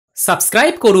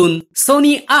Subscribe করুন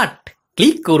Sony ৮,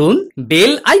 click করুন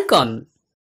bell icon.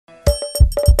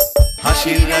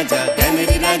 হাসির রাজা,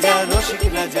 জ্ঞানের রাজা, রসিক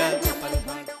রাজা গোপাল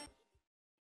ভাঁড়।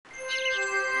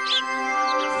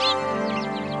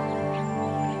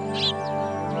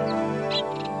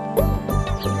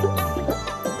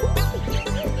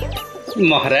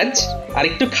 মহারাজ, আর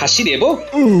একটু খাসি দেবো?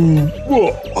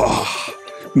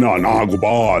 না না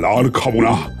গোপাল, আর খাবো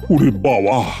না। ওরে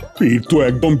বাবা, পেট তো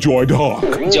একদম জয় ঢাক।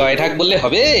 জয় ঢাক বললে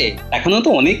হবে? এখনো তো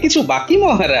অনেক কিছু বাকি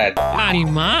মহারাজ। আরে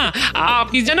মা,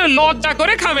 আপনি যেন লজ্জা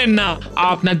করে খাবেন না।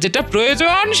 আপনার যেটা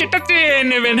প্রয়োজন সেটা চেয়ে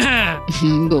নেবেন। হ্যাঁ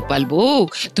গোপাল বউ,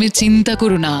 তুমি চিন্তা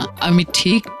করো না, আমি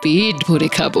ঠিক পেট ভরে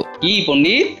খাবো। কি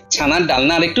পণ্ডিত, ছানার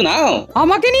ডালনা আর একটু নাও।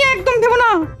 আমাকে নিয়ে একদম ভেবো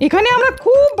না, এখানে আমরা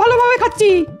খুব ভালোভাবে খাচ্ছি।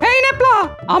 এই নেপলা,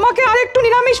 আমাকে আরেকটু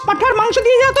নিরামিষ পাঠার মাংস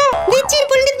দিয়ে যা তো। দিচ্ছি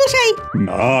পণ্ডিত মশাই।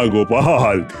 না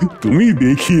গোপাল, তুমি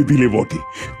দেখিয়ে দিলে বটে,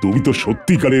 তুমি তো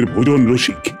সত্যিকারের ভোজন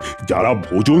রসিক। যারা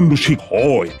ভোজন রসিক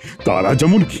হয় তারা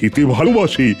যেমন খেতে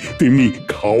ভালোবাসে তেমনি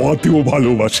খাওয়াতেও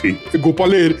ভালোবাসে।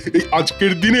 গোপালের এই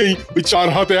আজকের দিনেই ওই 4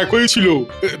 হাত এক হয়েছিল,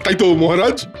 তাই তো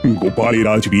মহারাজ? গোপালের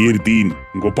আজ বিয়ের দিন।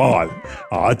 গোপাল,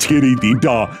 আজকের এই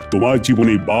দিনটা তোমার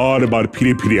জীবনে বারবার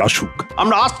ফিরে ফিরে আসুক।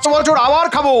 আমরা আসছে বছর আবার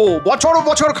খাবো, বছর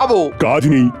বছর খাবো। কাজ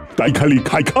নেই তাই খালি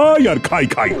খাই খাই আর খাই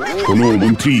খাই। শোনো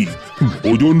মন্ত্রী,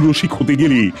 ভোজন রসিক হতে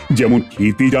গেলে যেমন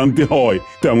খেতে জানতে হয়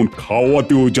তেমন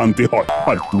খাওয়াতেও জানতে হয়।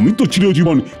 আর তুমি তো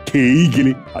চিরজীবন খেয়েই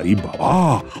গেলে। আরে বাবা,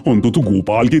 অন্তত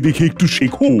গোপালকে দেখে একটু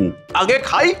শেখো। আগে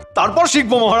খাই, তারপর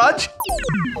শিখবো মহারাজ।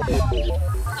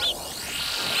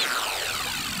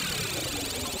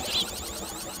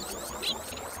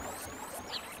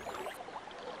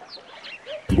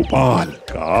 গোপাল,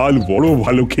 কাল বড়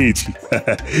ভালো খেয়েছি।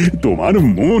 তোমার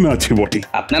মন আছে বটে।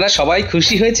 আপনারা সবাই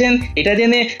খুশি হয়েছেন এটা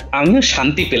জেনে আমিও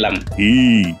শান্তি পেলাম।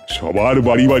 এই সবার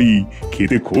বাড়ি বাড়ি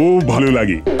খেতে খুব ভালো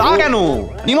লাগে। তা কেন,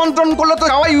 নিমন্ত্রণ করলে তো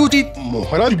যাওয়াই উচিত।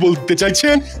 মহারাজ বলতে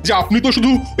চাইছেন যে আপনি তো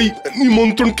শুধু ওই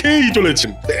নিমন্ত্রণ খেয়েই চলেছেন,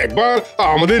 একবার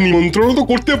আমাদের নিমন্ত্রণও তো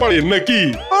করতে পারেন নাকি?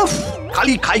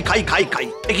 খালি খাই খাই খাই খাই,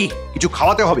 দেখি কিছু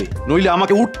খাওয়াতে হবে, নইলে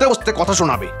আমাকে উঠতে বসতে কথা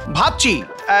শোনাবে। ভাবছি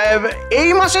এই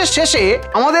মাসের শেষে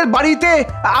আমাদের বাড়িতে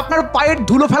আপনার পায়ের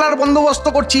ধুলো ফেলার বন্দোবস্ত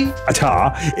করছি। আচ্ছা,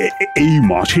 এই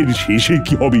মাসের শেষে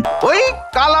কি হবে? ওই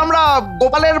কাল আমরা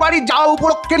গোপালের বাড়ি যাওয়া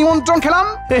উপলক্ষে নিমন্ত্রণ খেলাম,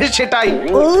 সেটাই।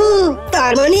 ও,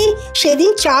 তার মানে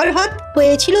সেদিন 4 হাত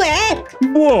হয়েছিল এক।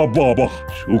 বাহ বাহ বাহ,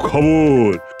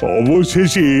 সুখবর।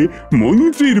 অবশেষে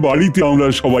মন্ত্রীর বাড়িতে আমরা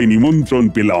সবাই নিমন্ত্রণ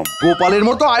পেলাম। গোপালের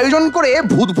মতো আয়োজন করে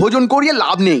ভূত ভোজন করিয়ে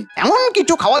লাভ নেই, এমন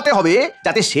কিছু খাওয়াতে হবে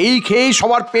যাতে সেই খেয়েই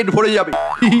সবার পেট ভরে যাবে।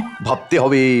 ভাবতে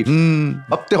হবে,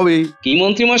 ভাবতে হবে। কি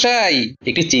মন্ত্রী মশাই,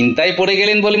 একটু চিন্তায় পড়ে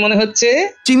গেলেন বলে মনে হচ্ছে।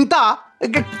 চিন্তা?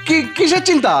 কিসের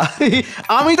চিন্তা?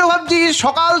 আমি তো ভাবছি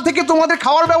সকাল থেকে তোমাদের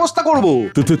খাওয়ার ব্যবস্থা করব।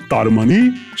 তার মানে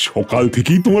সকাল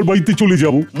থেকেই তোমার বাড়িতে চলে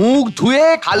যাব? মুখ ধুয়ে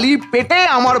খালি পেটে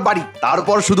আমার বাড়ি,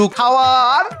 তারপর শুধু খাওয়া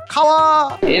আর খাওয়া।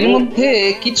 এর মধ্যে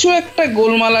কিছু একটা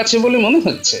গোলমাল আছে বলে মনে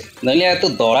হচ্ছে, নইলে এত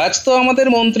দরাজ তো আমাদের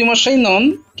মন্ত্রী মশাই নন।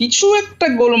 কিছু একটা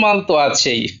গোলমাল তো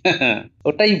আছেই,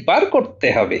 ওটাই বার করতে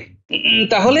হবে।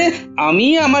 তাহলে আমি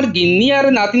আমার গিন্নি আর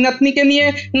নাতি নাতনিকে নিয়ে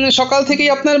সকাল থেকেই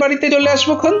আপনার বাড়িতে চলে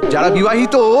আসবো। যারা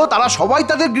বিবাহিত তারা সবাই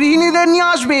তাদের গৃহিণীদের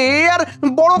নিয়ে আসবে, আর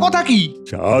বড় কথা কি।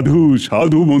 সাধু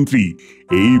সাধু মন্ত্রী,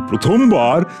 এই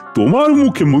প্রথমবার তোমার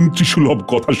মুখে মন্ত্রী সুলভ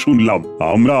কথা শুনলাম।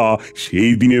 আমরা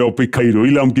সেই দিনের অপেক্ষায়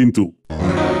রইলাম। কিন্তু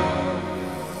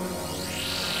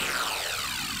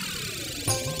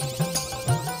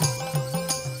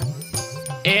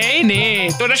এই নে,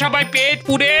 তোরা সবাই পেট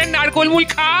পুরে নারকোল মুড়ি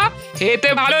খা, খেতে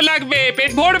ভালো লাগবে,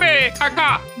 পেট ভরবে। খা খা।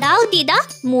 দাও দিদা,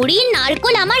 মুড়ি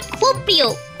নারকোল আমার খুব প্রিয়।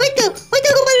 ওই তো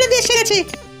গোপাল দাদু এসে গেছে।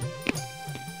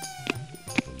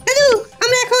 দাদু,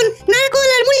 আমরা এখন নারকোল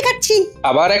আর মুড়ি খাচ্ছি।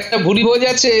 আবার একটা ভুড়ি ভোজ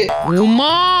আছে।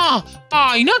 ওমা,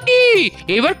 তাই নাকি?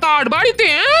 এবার কার বাড়িতে?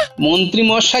 মন্ত্রী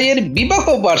মশাইয়ের বিবাহ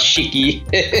বার্ষিকী।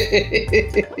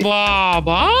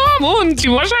 বাবা, মন্ত্রী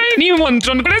মশাই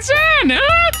নিমন্ত্রণ করেছেন?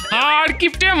 আর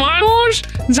কিপটে মানুষ।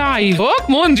 যাই হোক,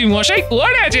 মন্ত্রী মশাই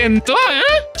করেছেন তো।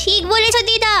 ঠিক বলেছ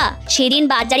দিদা, সেদিন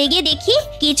বাজারে গিয়ে দেখি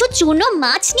কিছু চূর্ণ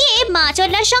মাছ নিয়ে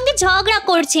মাছওয়ালার সঙ্গে ঝগড়া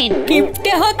করছেন।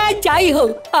 কিপটে হোক আর যাই হোক,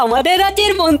 আমাদের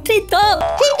রাজ্যের মন্ত্রী তো।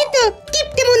 ঠিকই তো,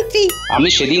 কিপটে মন্ত্রী। আমি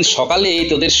সেদিন সকালে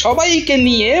তোদের সবাইকে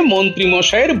নিয়ে মন্ত্রী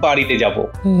মশাইয়ের বাড়িতে যাব।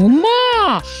 ওমা,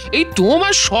 এই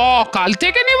তোমার সকাল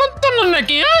থেকে নেমন্তন্ন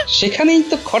নাকি? সেখানেই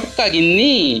তো খটকা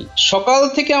গিন্নি। সকাল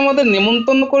থেকে আমাদের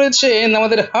নেমন্তন্ন করেছেন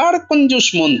আমাদের হাড় কঞ্জুস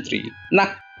মন্ত্রী। না,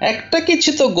 একটা কিছু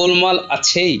তো গোলমাল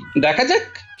আছেই, দেখা যাক।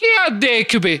 কি আর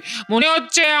দেখবে, মনে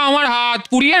হচ্ছে আমার হাত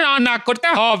পুড়িয়ে রান্না করতে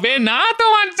হবে না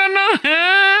তোমার জন্য।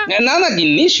 না না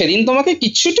গিন্নি, সেদিন তোমাকে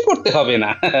কিচ্ছুটি করতে হবে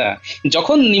না।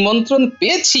 যখন নিমন্ত্রণ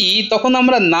পেয়েছি তখন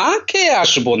আমরা না খেয়ে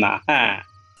আসবো না। হ্যাঁ,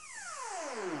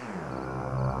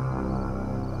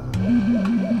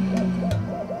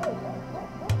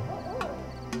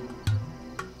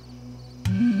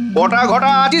 বটা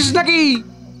ঘটা আছিস নাকি?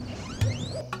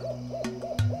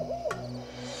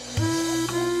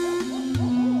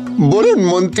 বলুন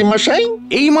মন্ত্রী মশাই।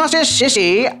 এই মাসের শেষে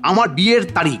আমার বিয়ের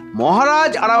তারিখ।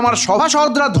 মহারাজ আর আমার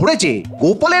সভাসদরা ধরেছে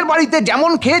গোপালের বাড়িতে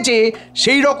যেমন খেয়েছে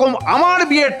সেই রকম আমার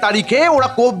বিয়ের তারিখে ওরা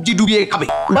কবজি ডুবিয়ে খাবে।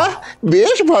 বাহ,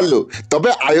 বেশ ভালো। তবে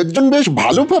আয়োজন বেশ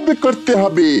ভালোভাবে করতে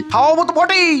হবে। খাওয়াবো তো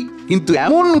বটেই, কিন্তু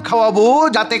এমন খাওয়াবো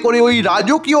যাতে করে ওই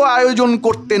রাজকীয় আয়োজন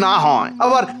করতে না হয়,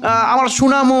 আবার আমার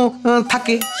সুনামও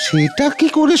থাকে। সেটা কি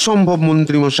করে সম্ভব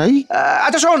মন্ত্রী মশাই?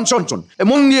 আচ্ছা শোন শোন শোন,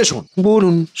 মন দিয়ে শোন।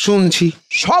 বলুন, শুনছি।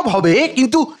 সব হবে,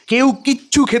 কিন্তু কেউ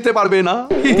কিচ্ছু খেতে পারবে না।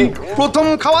 প্রথম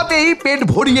খাওয়াতেই পেট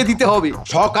ভরিয়ে দিতে হবে।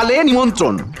 সকালে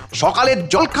নিমন্ত্রণ, সকালের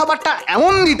জলখাবারটা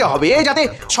এমন দিতে হবে যাতে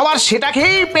সবার সেটা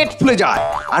খেয়েই পেট ফুলে যায়।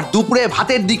 আর দুপুরে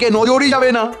ভাতের দিকে নজরই যাবে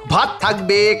না। ভাত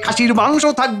থাকবে, খাসির মাংস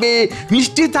থাকবে,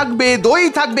 মিষ্টি থাকবে, দই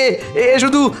থাকবে, এ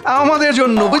শুধু আমাদের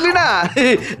জন্য, বুঝলি না?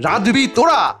 রাঁধবি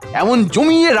তোরা, এমন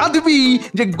জমিয়ে রাঁধবি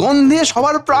যে গন্ধে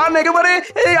সবার প্রাণ একেবারে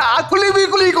আকুলি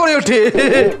বিকুলি করে ওঠে।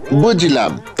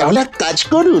 বুঝলাম। তাহলে এক কাজ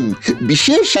করুন,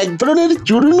 বিশেষ এক ধরনের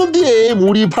চূর্ণ দিয়ে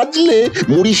মুড়ি ভাজলে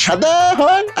মুড়ি সাদা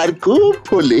হয় আর খুব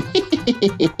ফোলে।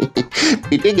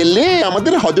 পেটে গেলে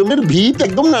আমাদের হজমের ভিত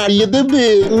একদম নাড়িয়ে দেবে।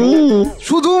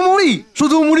 শুধু মুড়ি?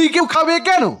 শুধু মুড়ি কেউ খাবে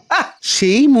কেন?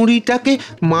 সেই মুড়িটাকে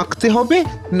মাখতে হবে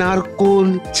নারকোল,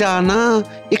 চানা,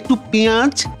 একটু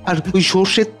পেঁয়াজ আর ওই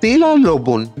সর্ষের তেল আর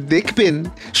লবণ। দেখবেন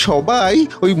সবাই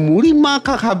ওই মুড়ি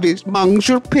মাখা খাবে, মাংস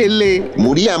ফেলে।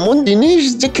 মুড়ি এমন জিনিস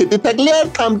যে খেতে থাকলে আর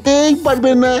থামতেই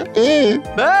পারবে না।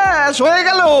 ব্যাস হয়ে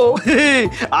গেল।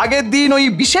 আগের দিন ওই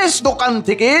বিশেষ দোকান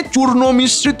থেকে চূর্ণ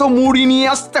মিশ্রিত মুড়ি নিয়ে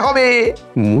আসতে হবে।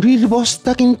 মুড়ির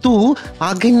বস্তা কিন্তু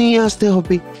আগে নিয়ে আসতে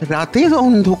হবে, রাতের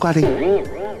অন্ধকারে।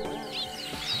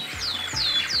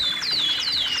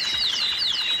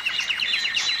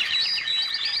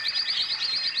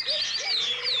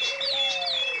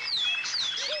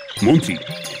 মন্ত্রী,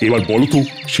 এবার বলো তো,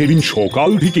 সেদিন সকাল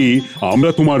থেকে আমরা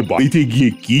তোমার বাড়িতে গিয়ে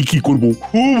কি কি করব?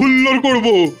 খুব হুল্লোড় করব,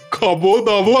 খাবো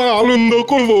দাবো আর আনন্দ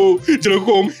করব,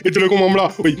 যেরকম যেরকম আমরা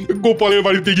ওই গোপালের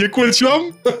বাড়িতে গিয়ে করেছিলাম।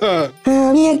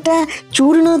 আমি একটা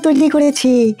চূর্ণ তৈরি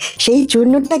করেছি, সেই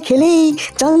চূর্ণটা খেলেই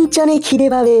চঞ্চনে খিদে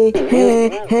পাবে। হ্যাঁ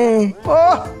হ্যাঁ।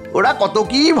 ওহ, ওরা কত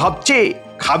কি ভাবছে।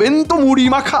 খাবেন তো মুড়ি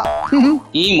মাখা।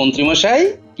 কি মন্ত্রী মশাই,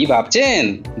 কি ভাবছেন?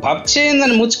 ভাবছেন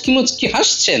আর মুচকি মুচকি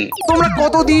হাসছেন। তোমরা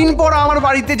কতদিন পর আমার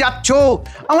বাড়িতে যাচ্ছ,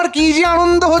 আমার কি যে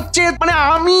আনন্দ হচ্ছে, মানে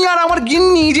আমি আর আমার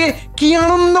গিন্নি যে কি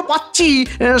আনন্দ পাচ্ছি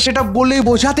সেটা বলে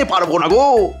বোঝাতে পারবো না গো।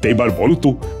 এবার বলো তো,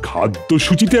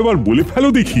 খাদ্যসূচিতে এবার বলে ফেলো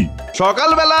দেখি।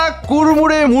 সকালবেলা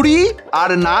কুড়মুড়ে মুড়ি আর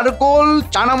নারকোল,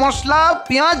 চানা মশলা,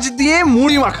 পেঁয়াজ দিয়ে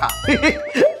মুড়ি মাখা,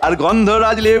 আর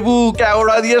গন্ধরাজ লেবু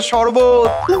কেওড়া দিয়ে শরবত।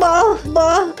 বাহ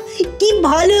বাহ, কি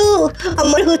ভালো!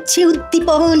 আমার হচ্ছে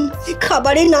উদ্দীপন।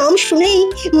 খাবারের নাম শুনেই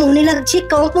মনে লাগছে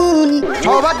কখন।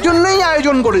 সবার জন্যই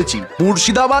আয়োজন করেছি।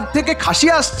 মুর্শিদাবাদ থেকে খাসি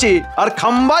আসছে, আর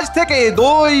খাম্বাজ থেকে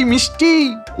দই মিষ্টি।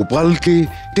 গোপালকে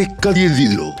টেক্কা দিয়ে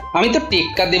দিল। আমি তো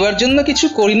টেক্কা দেবার জন্য কিছু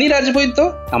করিনি রাজবৈদ্য।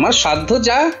 আমার সাধ্য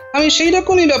যা আমি সেই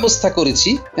রকমই ব্যবস্থা করেছি।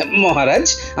 মহারাজ,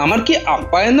 আমার কি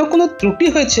আপ্যায়নে কোনো ত্রুটি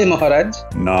হয়েছে মহারাজ?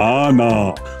 না না,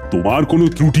 তোমার কোনো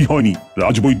ত্রুটি হয়নি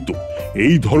রাজবৈদ্য।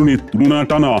 এই ধরনের তুলনা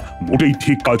টানা মোটেই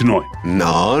ঠিক কাজ নয়।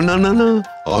 না না না না,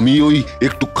 আমি ওই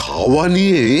একটু খাওয়া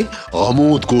নিয়ে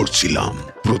আমোদ করছিলাম।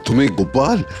 প্রথমে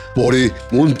গোপাল, পরে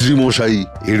মন্ত্রী মশাই,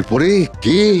 এরপরে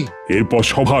কে? এরপর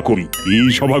সভা কবি। এই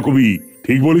সভা কবি,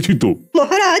 ঠিক বলেছি তো?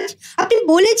 মহারাজ, আপনি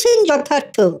বলেছেন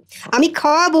যথার্থ। আমি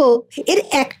খাওয়াবো, এর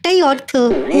একটাই অর্থ।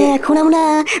 এখন আমরা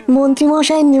মন্ত্রী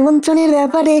মশাই নিমন্ত্রণের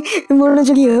ব্যাপারে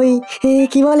মনোযোগী হই।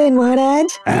 কি বলেন মহারাজ?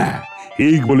 হ্যাঁ,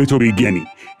 এই বলেছ বিজ্ঞানী।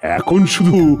 এখন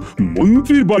শুধু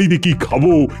মন্ত্রীর বাড়িতে কি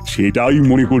খাবো সেটাই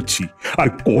মনে করছি, আর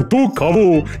কত খাবো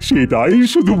সেটাই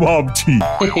শুধু ভাবছি।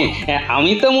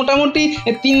 আমি তো মোটামুটি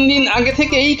 3 দিন আগে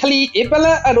থেকেই খালি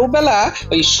এবেলা আর ওবেলা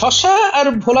ওই শশা আর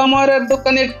ভোলা ময়রার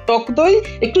দোকানের টক দই,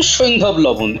 একটু সৈন্ধব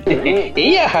লবণ,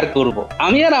 এই আহার করব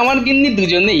আমি আর আমার গিন্নি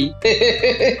দুজনেই।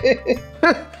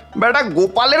 বেটা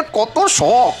গোপালের কত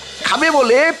শখ, খাবে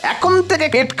বলে এখন থেকে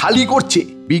পেট খালি করছে।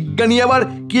 বিজ্ঞানী আবার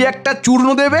কি একটা চূর্ণ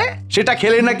দেবে, সেটা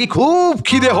খেলে নাকি খুব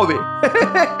খিদে হবে।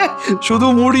 শুধু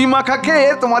মুড়ি মাখা খেয়ে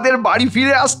তোমাদের বাড়ি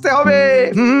ফিরে আসতে হবে।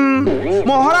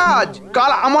 মহারাজ,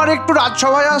 কাল আমার একটু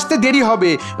রাজসভায় আসতে দেরি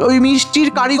হবে। ওই মিষ্টির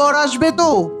কারিগর আসবে তো।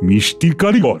 মিষ্টির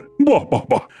কারিগর? বাহ বাহ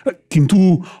বাহ, কিন্তু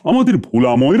আমাদের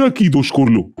ভোলা ময়রা কি দোষ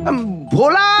করলো?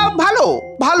 ভোলা ভালো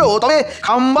ভালো, তবে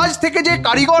খাম্বাজ থেকে যে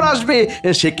কারিগর আসবে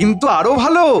সে কিন্তু আরো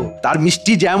ভালো। তার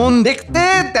মিষ্টি যেমন দেখতে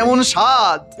তেমন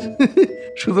স্বাদ।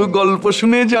 শুধু গল্প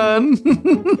শুনে যান।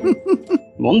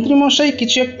 মন্ত্রী মশাই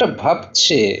কিছু একটা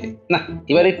ভাবছে। না,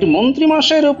 এবার একটু মন্ত্রী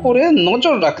মশাইয়ের উপরে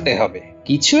নজর রাখতে হবে।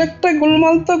 কিছু একটা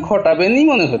গোলমাল তো ঘটাবেনই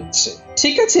মনে হচ্ছে।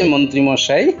 ঠিক আছে মন্ত্রী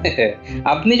মশাই,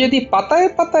 আপনি যদি পাতায়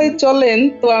পাতায় চলেন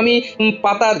তো আমি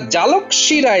পাতার জালক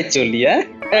শিরায় চলি।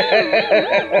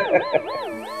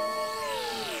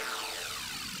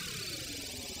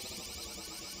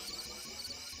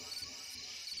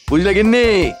 বুঝলে গিন্নি?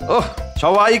 ওহ,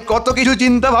 সবাই কত কিছু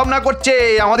চিন্তা ভাবনা করছে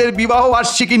আমাদের বিবাহ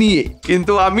বার্ষিকী নিয়ে,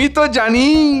 কিন্তু আমি তো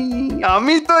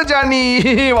জানি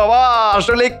বাবা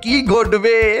আসলে কি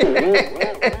ঘটবে।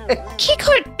 কি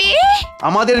ঘটবে?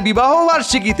 আমাদের বিবাহ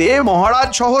বার্ষিকীতে মহারাজ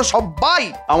সহ সবাই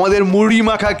আমাদের মুড়ি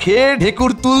মাখা খেয়ে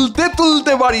ঢেকুর তুলতে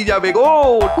তুলতে বাড়ি যাবে গো।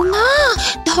 মা,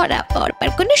 ধরা পড়বার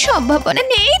কোনো সম্ভাবনা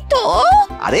নেই তো?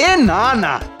 আরে না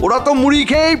না, ওরা তো মুড়ি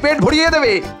খেয়েই পেট ভরিয়ে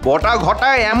দেবে। বটা ঘটা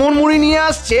এমন মুড়ি নিয়ে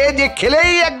আসছে যে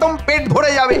খেলেই একদম পেট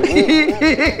ভরে যাবে।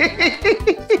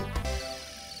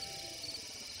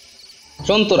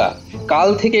 সন্তরা, কাল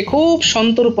থেকে খুব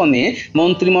সন্তর্পণে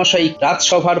মন্ত্রীমশাই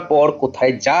রাজসভার পর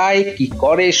কোথায় যায়, কি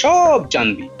করে সব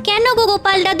জানবি। কেন গো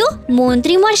গোপাল দাদু,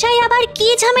 মন্ত্রী মশাই আবার কি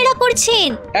ঝামেলা করছেন?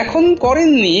 এখন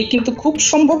করেননি, কিন্তু খুব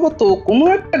সম্ভবত কোনো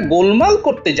একটা গোলমাল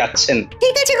করতে যাচ্ছেন।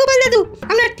 ঠিক আছে গোপাল দাদু,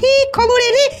 আমরা ঠিক খবর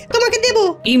এনে তোমাকে দেব।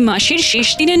 এই মাসের শেষ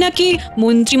দিনে নাকি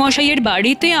মন্ত্রী মশাইয়ের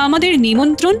বাড়িতে আমাদের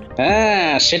নিমন্ত্রণ।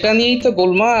 হ্যাঁ, সেটা নিয়েই তো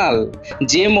গোলমাল।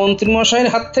 যে মন্ত্রী মশাইয়ের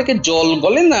হাত থেকে জল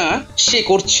গলে না, সে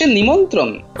করছে নিমন্ত্রণ।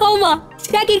 ও মা,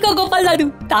 সেটা কি গোপাল দাদু?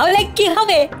 তাহলে কি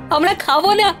হবে? আমরা খাবো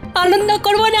না, আনন্দ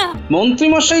করবো না? মন্ত্রী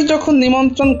মশাই যখন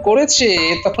নিমন্ত্রণ করেছে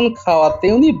তখন খাওয়াতে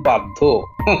উনি বাধ্য।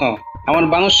 আমার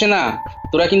বানর সেনা,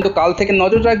 তোরা কিন্তু কাল থেকে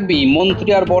নজর রাখবি মন্ত্রী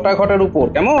আর বটা ঘটার উপর,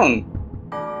 কেমন?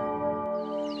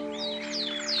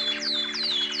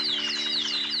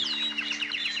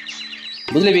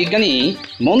 বুঝলে বিজ্ঞানী,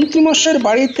 মন্ত্রীমশাইয়ের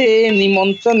বাড়িতে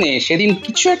নিমন্ত্রণে সেদিন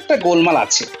কিছু একটা গোলমাল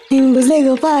আছে। বুঝলে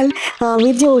গোপাল, আমি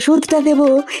যে ওষুধটা দেব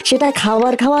সেটা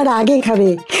খাওয়ার আগে খাবে,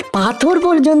 পাথর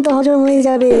পর্যন্ত হজম হয়ে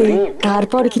যাবে।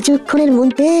 তারপর কিছুক্ষণের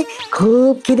মধ্যে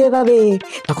খুব খিদে পাবে,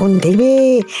 তখন দেখবে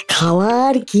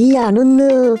খাওয়ার কি আনন্দ,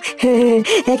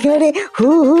 একেবারে হু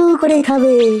হু করে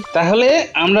খাবে। তাহলে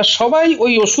আমরা সবাই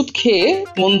ওই ওষুধ খেয়ে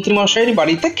মন্ত্রীমশাইয়ের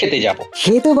বাড়িতে খেতে যাব।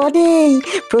 সে তো বটেই,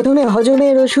 প্রথমে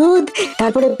হজমের ওষুধ,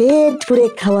 তারপরে পেট পুরে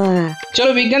খাওয়া।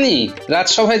 চলো বিজ্ঞানী,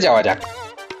 রাজসভায় যাওয়া যাক।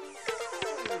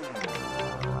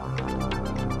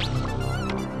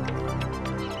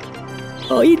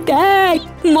 ওই দেখ,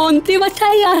 মন্ত্রী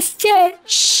মশাই আসছে।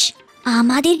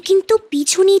 আমাদের কিন্তু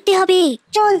পিছু নিতে হবে।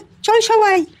 চল চল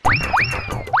সবাই।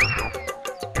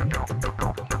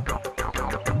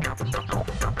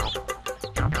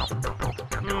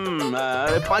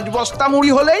 5 বস্তা মুড়ি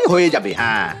হলেই হয়ে যাবে।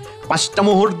 হ্যাঁ, 5টা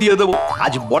মোহর দিয়ে দেবো।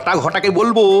 আজ বটা ঘটাকে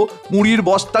বলবো মুড়ির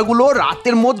বস্তাগুলো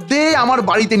রাতের মধ্যে আমার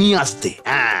বাড়িতে নিয়ে আসতে।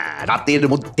 হ্যাঁ, রাতের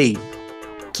মধ্যেই।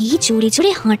 কি জোরে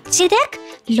জোরে হাঁটছে দেখ,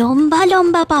 লম্বা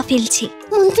লম্বা পা ফেলছে।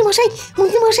 মন্ত্রী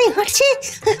মশাই হাঁটছে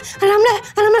আর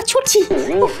আমরা ছুটছি।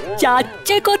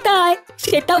 যাচ্ছে কোথায়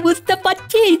সেটা বুঝতে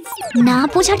পারছিস? না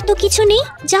বোঝার তো কিছু নেই,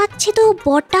 যাচ্ছে তো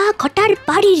বটা ঘটার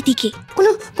বাড়ির দিকে।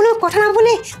 কোনো কথা না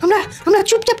বলে আমরা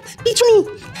চুপচাপ পিছু নিই।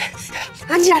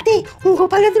 আজ রাতে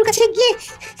গোপাল দাদুর কাছে গিয়ে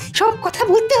সব কথা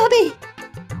বলতে হবে।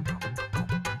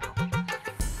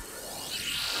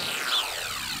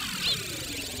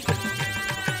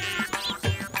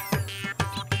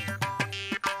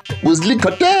 বুঝলি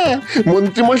ঘটা,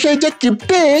 মন্ত্রীমশাই যা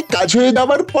কিপটে, কাজ হয়ে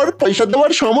যাওয়ার পর পয়সা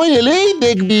দেওয়ার সময় এলেই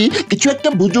দেখবি কিছু একটা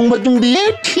ভুজুং ভাজুং দিয়ে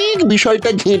ঠিক বিষয়টা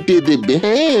ঘেঁটে দেবে।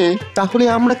 হ্যাঁ, তাহলে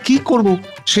আমরা কি করব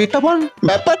সেটা বল।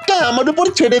 ব্যাপারটা আমার উপর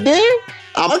ছেড়ে দে,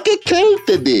 আমাকে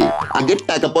খেলতে দে। আগের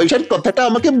টাকা পয়সার কথাটা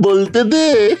আমাকে বলতে দে।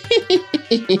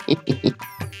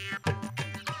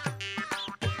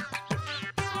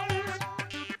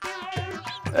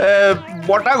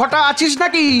 বটা ঘটা আছিস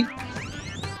নাকি?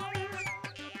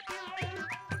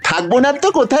 থাকবো না তো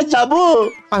কোথায় যাব?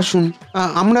 আসুন,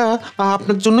 আমরা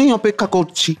আপনার জন্যই অপেক্ষা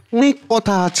করছি। অনেক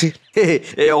কথা আছে।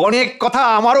 অনেক কথা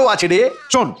আমারও আছে রে।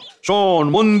 শোন শোন,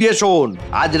 মন দিয়ে শোন।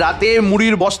 আজ রাতে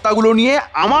মুড়ির বস্তাগুলো নিয়ে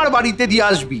আমার বাড়িতে দিয়ে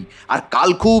আসবি, আর কাল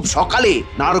খুব সকালে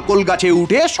নারকোল গাছে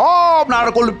উঠে সব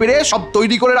নারকোল পেড়ে সব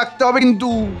তৈরি করে রাখতে হবে কিন্তু।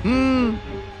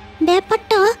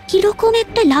 ব্যাপারটা কিরকম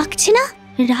একটা লাগছে না?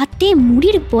 রাতে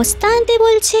মুড়ির বস্তা আনতে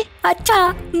বলছে। আচ্ছা,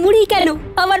 মুড়ি কেন?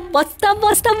 আমার বস্তা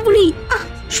বস্তা মুড়ি।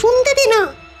 শুনতে দে না।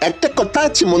 একটা কথা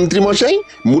আছে মন্ত্রী মশাই,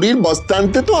 মুড়ির বস্তা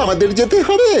আনতে তো আমাদের যেতে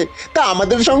হবে, তা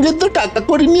আমাদের সঙ্গে তো টাকা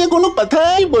করে নিয়ে কোনো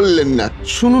কথাই বললেন না।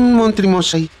 শুনুন মন্ত্রী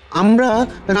মশাই, আমরা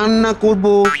রান্না করব,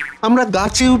 আমরা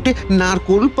গাছে উঠে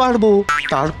নারকোল পারবো,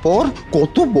 তারপর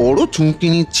কত বড় চুমকি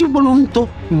নিচ্ছি বলুন তো।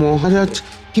 মহারাজ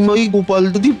কিংবা ওই গোপাল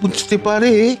যদি বুঝতে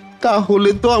পারে তাহলে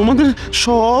তো আমাদের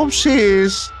সব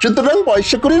শেষ। সুতরাং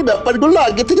পয়সা করির ব্যাপারগুলো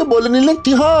আগে থেকে বলে নিলে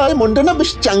কি হয়, মনটা না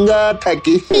বেশ চাঙ্গা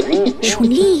থাকে।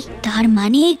 শুনলি, তার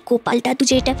মানে গোপাল দাদু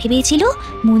যেটা ভেবেছিল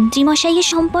মন্ত্রী মশাইয়ের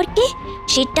সম্পর্কে,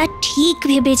 সেটা ঠিক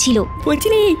ভেবেছিল।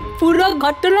 বুঝলি, পুরো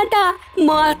ঘটনাটা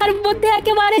মাথার মধ্যে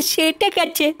একেবারে সেটে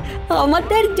গেছে।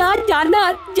 আমাদের যা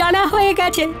জানা হয়ে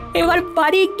গেছে। এবার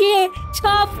বাড়ি গিয়ে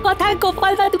সব কথা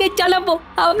গোপাল দাদুকে জানাবো।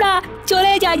 আমরা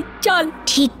চলে যাই, চল।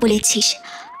 ঠিক বলেছিস,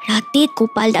 রাতে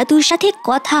গোপাল দাদুর সাথে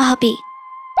কথা হবে।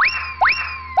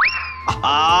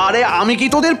 আরে আমি কি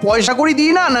তোদের পয়সা করি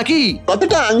দিই না নাকি?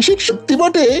 কতটা আংশিক সত্যি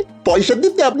বটে, পয়সা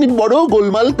দিতে আপনি বড়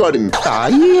গোলমাল করেন।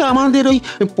 তাই আমাদের ওই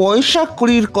পয়সা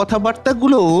করির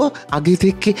কথাবার্তাগুলো আগে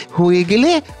থেকে হয়ে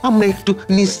গেলে আমরা একটু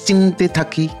নিশ্চিন্তে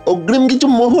থাকি। অগ্রিম কিছু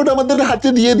মোহর আমাদের হাতে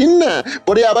দিয়ে দিন না,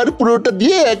 পরে আবার পুরোটা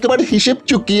দিয়ে একেবারে হিসেব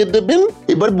চুকিয়ে দেবেন।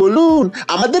 এবার বলুন,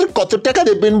 আমাদের কত টাকা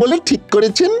দেবেন বলে ঠিক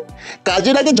করেছেন?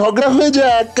 কাজের আগে ঝগড়া হয়ে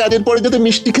যাক, কাজের পরে যাতে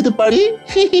মিষ্টি খেতে পারি।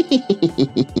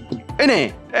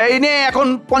 এই নে এখন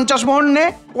 50 মোহর নে,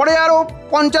 পরে আরো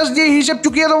 50 দিয়ে হিসেব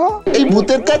চুকিয়ে দেবো। এই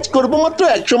ভূতের কাজ করবো মাত্র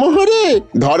 100 মোহরে,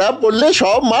 ধরা পড়লে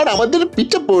সব মার আমাদের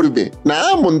পিঠে পড়বে না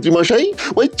মন্ত্রীমশাই।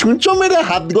 ওই ছুঁচো মেরে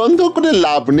হাত গন্ধ করে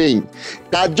লাভ নেই।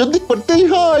 কাজ যদি করতেই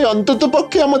হয় অন্তত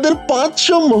পক্ষে আমাদের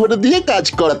 500 মোহর দিয়ে কাজ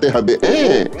করাতে হবে।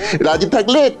 রাজি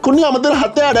থাকলে এক্ষুনি আমাদের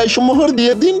হাতে 250 মোহর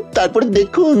দিয়ে দিন, তারপরে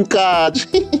দেখুন কাজ।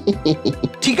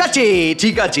 ঠিক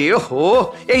আছে। ওহো,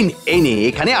 এই নে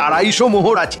এখানে 250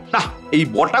 মোহর আছে। না, এই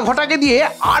বটা ঘটাকে দিয়ে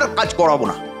আর কাজ করাবো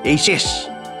না, এই শেষ।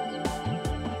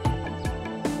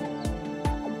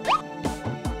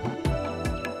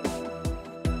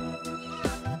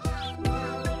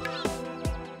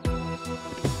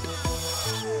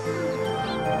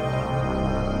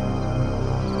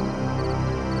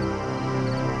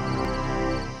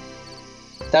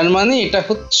 তার মানে এটা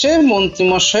হচ্ছে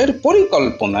মন্ত্রীমশাইয়ের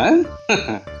পরিকল্পনা।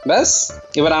 ব্যাস,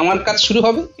 এবার আমার কাজ শুরু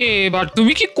হবে। এবার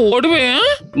তুমি কি করবে?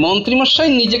 মন্ত্রীমশাই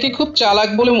নিজেকে খুব চালাক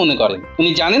বলে মনে করেন।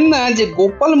 উনি জানেন না যে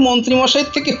গোপাল মন্ত্রীমশাই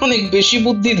থেকে অনেক বেশি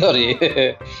বুদ্ধি ধরে।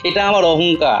 এটা আমার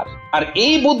অহংকার, আর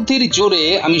এই বুদ্ধির জোরে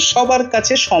আমি সবার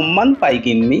কাছে সম্মান পাই।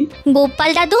 গিন্নি গোপাল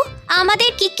দাদু, আমাদের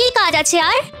কি কি কাজ আছে?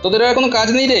 আর তোদের আর কোনো কাজ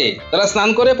নেই রে। তারা স্নান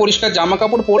করে পরিষ্কার জামা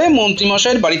কাপড় পরে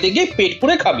মন্ত্রীমশাইয়ের বাড়িতে গিয়ে পেট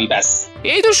পুরে খাবি, ব্যাস।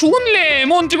 এই তো শুনলে,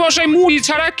 মন্ত্রী মশাই মুড়ি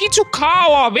ছাড়া কিছু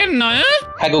খাওয়াবেন না।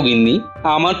 হ্যাঁ গো গিন্নি,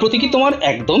 আমার প্রতি কি তোমার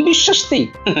একদম বিশ্বাস নেই?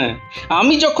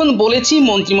 আমি যখন বলেছি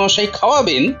মন্ত্রীমশাই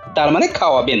খাওয়াবেন, তার মানে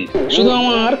খাওয়াবেন। শুধু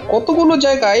আমার কতগুলো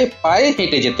জায়গায় পায়ে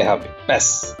হেঁটে যেতে হবে, ব্যাস।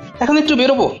 এখন একটু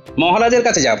বেরোবো, মহারাজের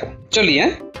কাছে যাবো। চলি।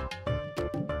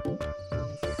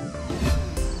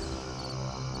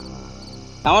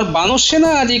 আমার বানর সেনা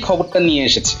আজ এই খবরটা নিয়ে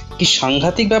এসেছে। কি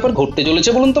সাংঘাতিক ব্যাপার ঘটতে চলেছে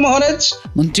বলুন তো মহারাজ।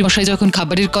 মন্ত্রীমশাই যখন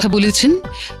খাবারের কথা বলেছেন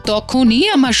তখনই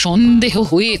আমার সন্দেহ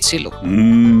হয়েছিল।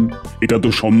 এটা তো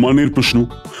সম্মানের প্রশ্ন,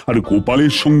 আর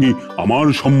গোপালের সঙ্গে আমার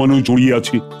সম্মানও জড়িয়ে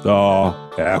আছে। তা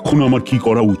এখন আমার কি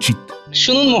করা উচিত?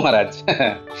 শুনুন মহারাজ,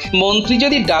 মন্ত্রী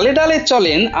যদি ডালে ডালে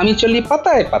চলেন, আমি চলি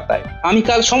পাতায় পাতায়। আমি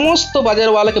কাল সমস্ত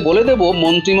বাজারওয়ালাকে বলে দেব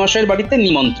মন্ত্রীমশাইয়ের বাড়িতে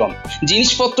নিমন্ত্রণ,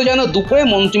 জিনিসপত্র যেন দুপুরে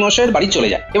মন্ত্রীমশাইয়ের বাড়ি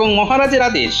চলে যায়, এবং মহারাজের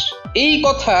আদেশ এই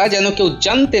কথা যেন কেউ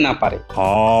জানতে না পারে।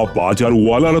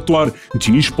 বাজারওয়ালারা তো আর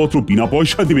জিনিসপত্র বিনা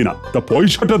পয়সা দেবে না, তা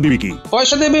পয়সাটা দেবে কি?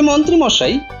 পয়সা দেবে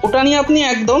মন্ত্রীমশাই, ওটা নিয়ে আপনি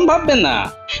একদম ভাববেন না।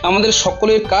 আমাদের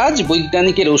সকলের কাজ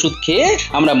বৈজ্ঞানিকের ওষুধ খেয়ে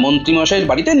আমরা মন্ত্রীমশাইয়ের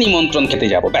বাড়িতে নিমন্ত্রণ খেতে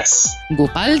যাব, ব্যাস।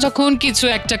 গোপাল যখন কিছু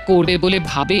একটা করবে বলে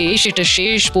ভাবে, সেটা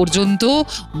শেষ পর্যন্ত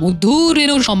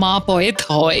মধুরেণ সমাপয়েত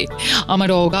হয়। আমার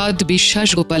অগাধ বিশ্বাস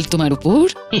গোপাল তোমার উপর।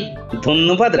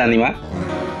 ধন্যবাদ রানীমা।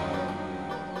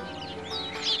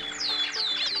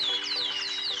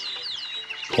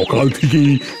 সকাল থেকেই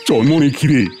চন্মনে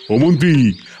খিদে। ও মন্ত্রী,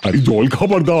 আরে জল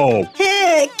খাবার দাও।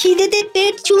 হ্যাঁ, খিদেতে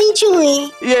পেট চুই চুই।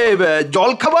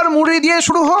 জল খাবার মুড়ি দিয়ে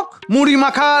শুরু হোক। মুড়ি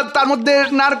মাখা, তার মধ্যে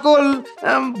নারকোল,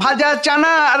 ভাজা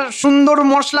চানা আর সুন্দর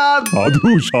মশলা।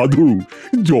 সাধু,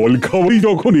 জল খাবারই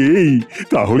যখন এই,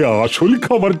 তাহলে আসল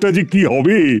খাবারটা যে কি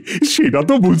হবে সেটা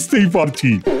তো বুঝতেই পারছি।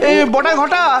 বটা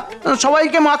ঘটা,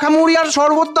 সবাইকে মাখা মুড়ি আর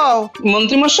শরবত দাও।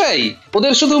 মন্ত্রীমশাই,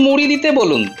 ওদের শুধু মুড়ি দিতে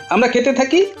বলুন, আমরা খেতে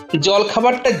থাকি। জল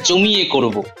খাবারটা জমিয়ে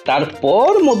করব,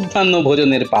 তারপর মধ্যাহ্ন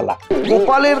ভোজনের পালা।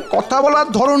 গোপালের কথা বলার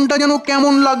ধরনটা যেন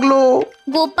কেমন লাগলো।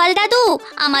 গোপাল দাদু,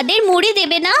 আমাদের মুড়ি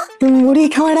দেবে না? মুড়ি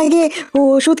খাওয়ার আগে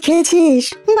ওষুধ খেয়েছিস?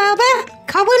 বাবা,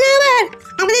 খাবো না আবার,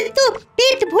 আমাদের তো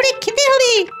পেট ভরে খেতে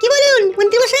হবে। কি বলুন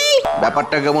মন্ত্রীমশাই?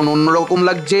 ব্যাপারটা কেমন অন্যরকম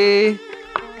লাগছে।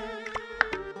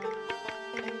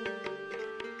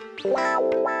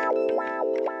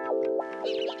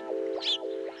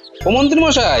 ও মন্ত্রী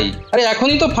মশাই, আরে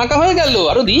এখনই তো ফাঁকা হয়ে গেল,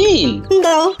 আরো দিন।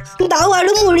 দাও দাও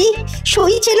আরো মুড়ি,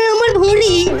 সইছে না আমার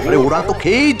ভুঁড়ি। আরে ওরা তো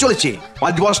খেয়েই চলেছে,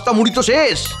 5 বস্তা মুড়ি তো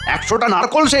শেষ, 100টা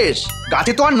নারকল শেষ,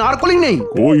 গাছে তো আর নারকলই নেই।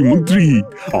 ওই মন্ত্রী,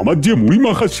 আমার যে মুড়ি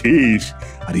মাখা শেষ,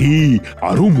 আরে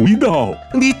আরো মুড়ি দাও।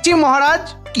 দিচ্ছি মহারাজ,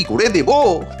 কি করে দেব?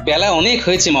 বেলা অনেক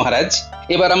হয়েছে মহারাজ,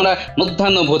 এবার আমরা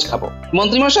মধ্যাহ্ন ভোজ খাবো।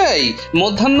 মন্ত্রী মশাই,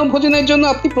 মধ্যাহ্ন ভোজনের জন্য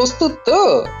আপনি প্রস্তুত তো?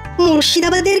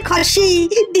 মুর্শিদাবাদের খাসি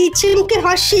দিচ্ছে মুখে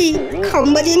হাসি,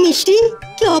 খাম্বাজে মিষ্টি,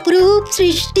 কি অপরূপ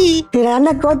সৃষ্টি।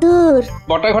 রান্না কতদূর?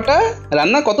 বটা ঘটা,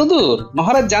 রান্না কত দূর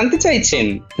মহারাজ জানতে চাইছেন?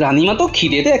 রানীমা তো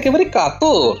খিদেতে একেবারে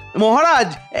কাতর। মহারাজ,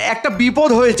 একটা বিপদ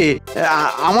হয়েছে,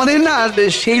 আমাদের না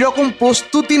সেই রকম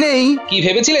প্রস্তুতি নেই। কি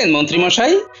ভেবেছিলেন মন্ত্রী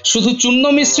মশাই, শুধু চূর্ণ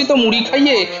মিশ্রিত মুড়ি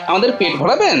খাইয়ে আমাদের পেট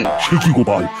ভরাবেন? সে কি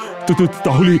গোপাল,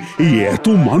 তাহলে এই এত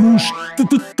মানুষ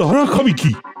তারা খাবে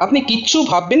কি? আপনি কিচ্ছু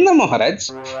ভাববেন না মহারাজ,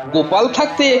 গোপাল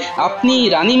থাকতে আপনি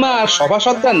রানীমা আর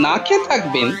সভাসদরা না খেয়ে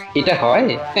থাকবেন, এটা হয়?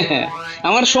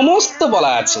 আমার সমস্ত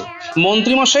বলা আছে,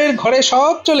 মন্ত্রী মশাইয়ের ঘরে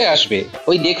সব চলে আসবে।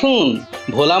 ওই দেখুন,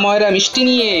 ভোলা ময়রা মিষ্টি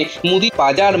নিয়ে, মুদি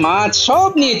বাজার মাছ সব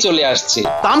নিয়ে চলে আসছে।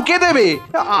 দাম কে দেবে?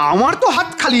 আমার তো হাত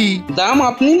খালি। দাম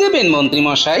আপনি দেবেন মন্ত্রী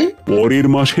মশাই? পরের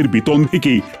মাসের বেতন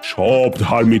থেকে সব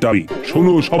ধার মেটাবে।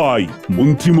 শোনো সবাই,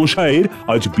 মন্ত্রী মশাইয়ের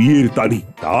আজ বিয়ের তারিখ,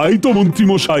 তাই তো মন্ত্রী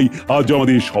মশাই আজ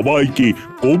আমাদের সবাইকে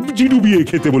কবজি ডুবিয়ে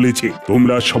খেতে বলেছে।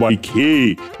 তোমরা সবাই খেয়ে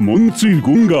মন্ত্রীর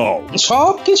গুণ গাও।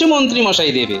 সব কিছু মন্ত্রী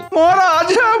মশাই দেবে। মহারাজ,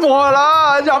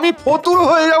 মহারাজ, আমি ফতুর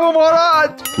হয়ে যাব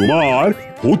মহারাজ। তোমার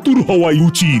ফতুর হওয়াই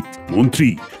উচিত। মন্ত্রী,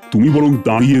 তুমি বরং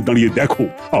দাঁড়িয়ে দাঁড়িয়ে দেখো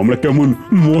আমরা কেমন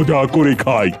মজা করে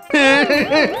খাই।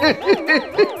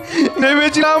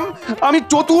 ভেবেছিলাম আমি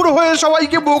চতুর হয়ে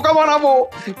সবাইকে বোকা বানাবো,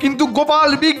 কিন্তু গোপাল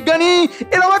বিজ্ঞানী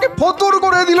এরা আমাকে ফতুর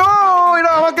করে দিল,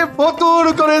 এরা আমাকে ফতুর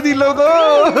করে দিল গো।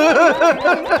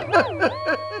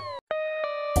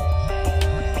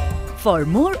 For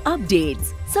more updates,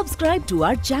 subscribe to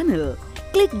our channel,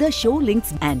 click the show links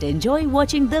and enjoy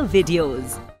watching the videos.